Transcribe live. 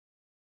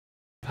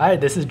Hi,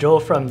 this is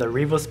Joel from the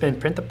Revospin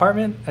print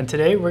department, and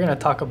today we're going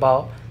to talk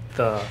about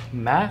the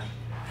matte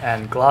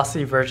and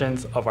glossy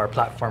versions of our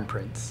platform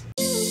prints.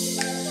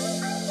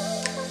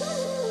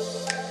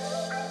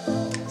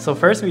 So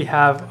first we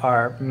have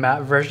our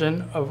matte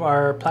version of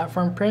our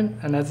platform print,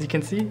 and as you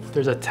can see,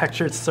 there's a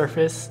textured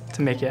surface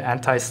to make it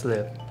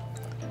anti-slip.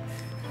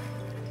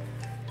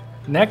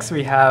 Next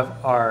we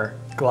have our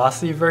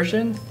glossy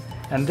version,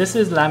 and this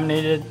is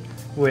laminated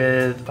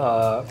with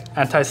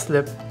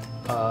anti-slip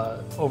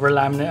over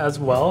laminate as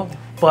well,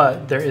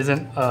 but there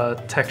isn't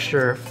a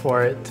texture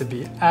for it to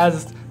be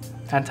as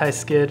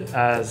anti-skid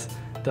as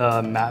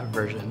the matte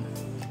version.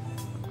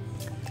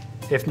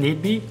 If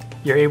need be,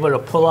 you're able to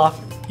pull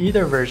off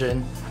either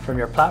version from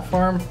your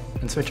platform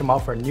and switch them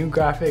out for new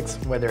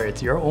graphics, whether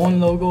it's your own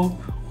logo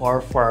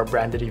or for a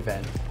branded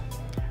event.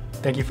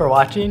 Thank you for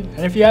watching,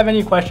 and if you have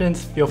any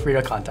questions, feel free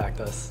to contact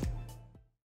us.